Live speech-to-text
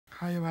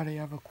Hi everybody,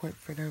 I have a quick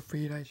video for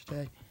you guys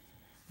today.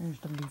 Here's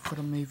the lead for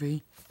the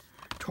movie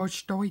Toy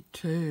Story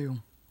 2.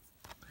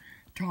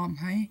 Tom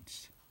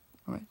Hanks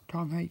and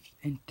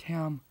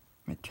Tim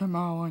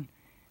Allen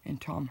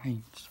and Tom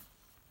Hanks.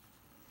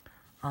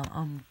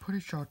 I'm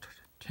pretty sure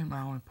Tim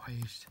Allen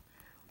plays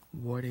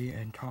Woody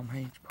and Tom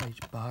Hanks plays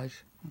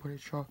Buzz. I'm pretty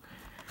sure.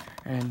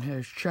 And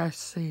there's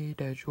Jessie,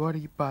 there's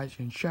Woody, Buzz,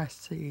 and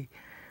Jessie.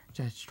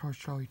 That's Toy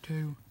Story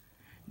 2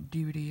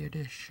 DVD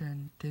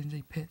edition,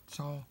 Disney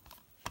Pixar.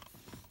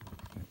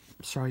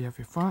 So you have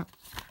your front,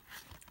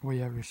 we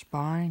have your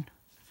spine,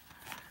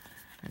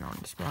 and on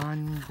the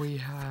spine we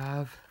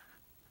have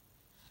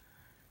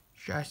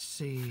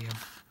Jessie.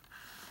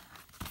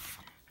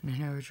 And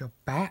here's your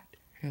back.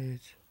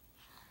 Here's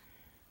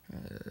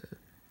if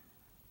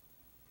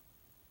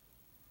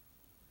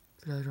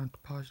you guys want to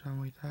pause on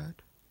with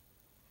that.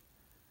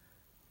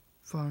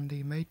 From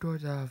the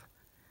makers of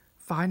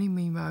Finding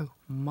Nemo,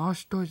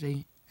 Monsters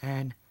Inc.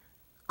 and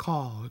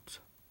Cars.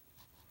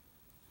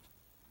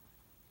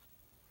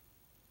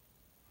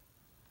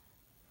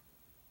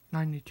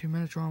 "92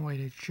 Minutes Long,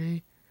 rated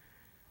G,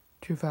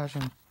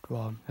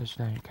 2012. This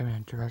thing came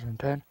in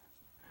 2010.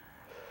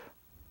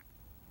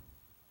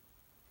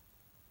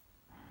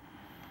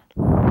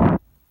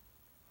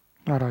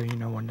 Not all you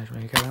know when this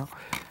movie came out.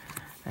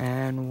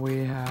 And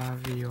we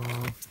have your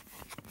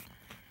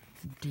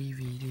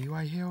DVD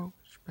right here.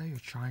 It's very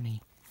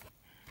shiny.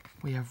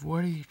 We have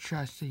Woody,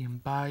 Jessie,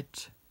 and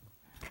Buzz.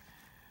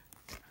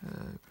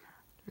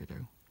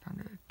 Video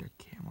under the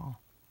camera.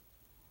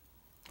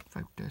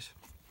 Focus.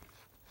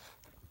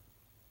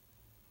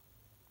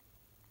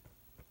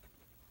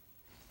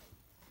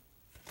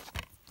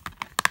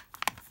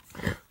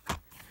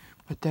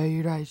 But there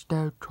you guys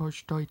go, Toy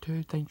Story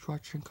 2. Thanks for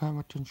watching,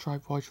 comment, and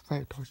subscribe for your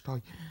favorite Toy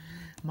Story.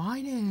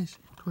 Mine is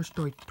Toy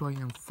Story 3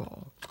 and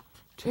 4.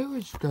 2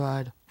 is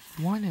good,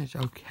 1 is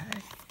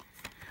okay.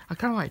 I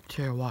kind of like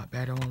 2 a lot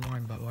better than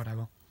 1, but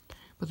whatever.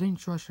 But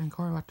thanks for watching,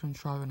 comment, and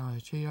subscribe, and I'll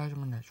see you guys in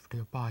my next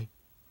video. Bye.